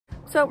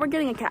So we're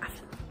getting a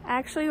calf.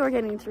 Actually, we're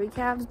getting 3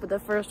 calves, but the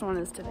first one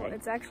is today.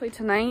 It's actually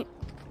tonight,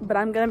 but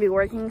I'm gonna be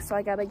working, so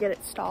I gotta get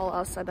it stall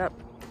all set up.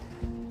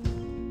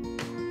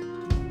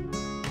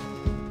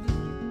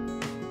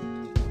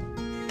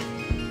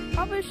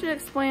 Probably should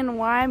explain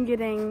why I'm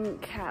getting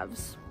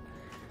calves.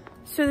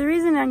 So the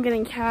reason I'm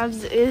getting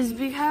calves is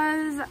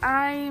because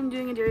I am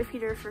doing a dairy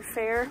feeder for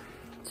fair.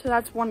 So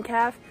that's 1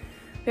 calf.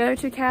 The other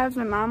 2 calves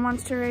my mom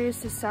wants to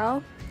raise to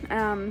sell.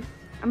 And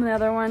the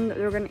other one that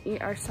we're gonna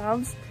eat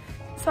ourselves.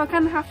 So I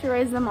kind of have to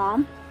raise them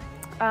all.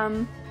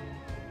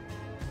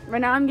 Right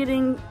now I'm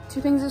getting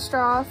 2 things of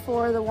straw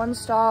for the 1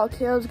 stall.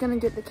 Caleb's gonna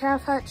get the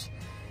calf hutch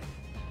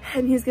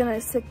and he's gonna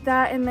stick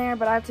that in there,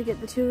 but I have to get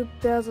the 2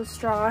 bales of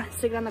straw,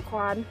 stick it on the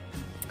quad,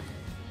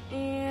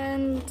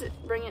 and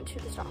bring it to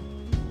the stall.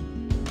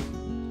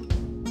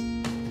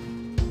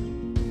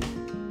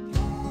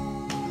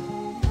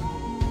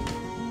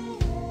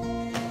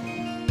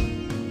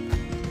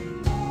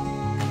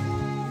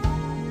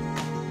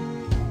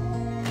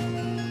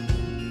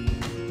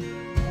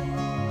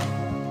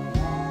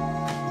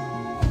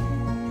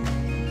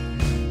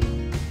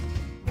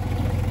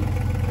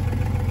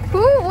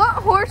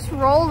 What horse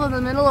rolled in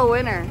the middle of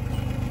winter?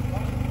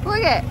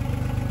 Look at it.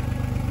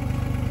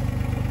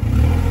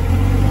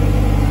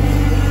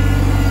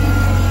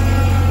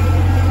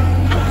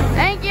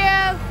 Thank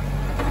you.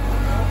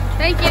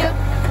 Thank you.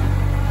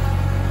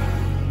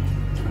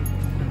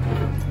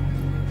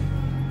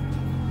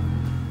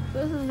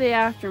 This is the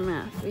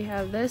aftermath. We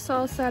have this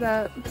all set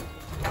up.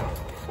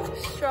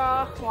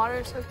 Straw,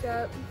 water's hooked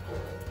up.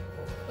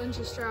 Bunch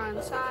of straw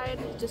inside.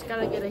 Just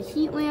gotta get a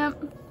heat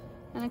lamp.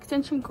 An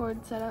extension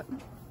cord set up.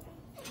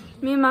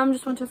 Me and Mom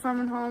just went to Farm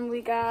and Home.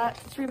 We got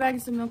 3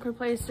 bags of milk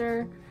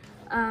replacer,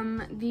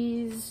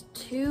 these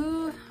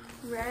 2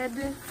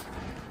 red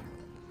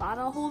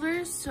bottle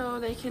holders so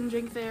they can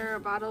drink their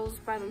bottles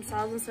by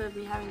themselves instead of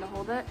me having to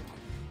hold it,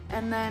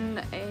 and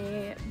then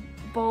a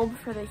bulb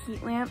for the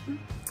heat lamp,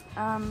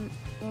 and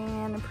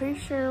I'm pretty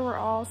sure we're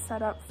all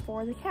set up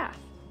for the calf.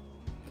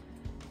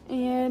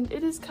 And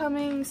it is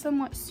coming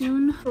somewhat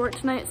soon for work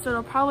tonight, so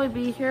it'll probably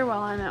be here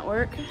while I'm at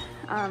work.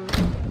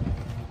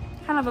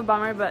 Kind of a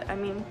bummer, but I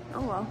mean,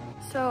 oh well.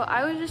 So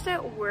I was just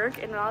at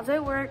work, and while I was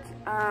at work,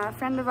 a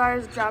friend of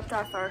ours dropped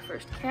off our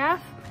first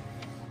calf.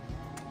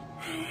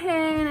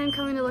 And I'm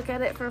coming to look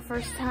at it for the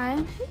first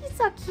time. He's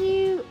so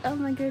cute. Oh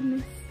my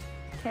goodness.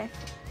 Okay.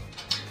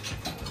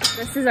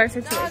 This is our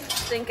situation. Dogs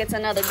think it's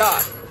another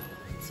dog.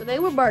 So they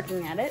were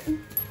barking at it.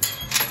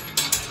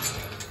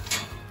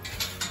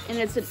 And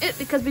it's an it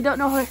because we don't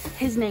know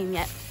his name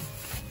yet.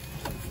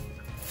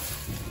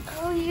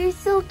 Oh, you're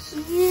so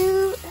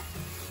cute.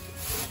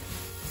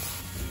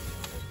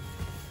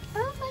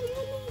 Oh my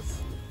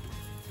goodness.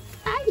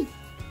 Hi.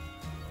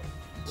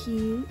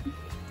 Cute.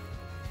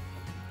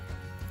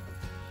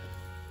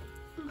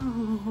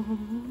 Oh.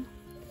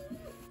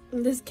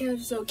 This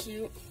calf's so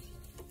cute.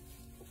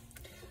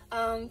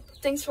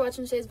 Thanks for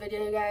watching today's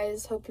video,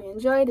 guys. Hope you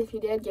enjoyed. If you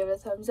did, give it a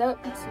thumbs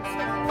up.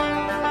 Subscribe.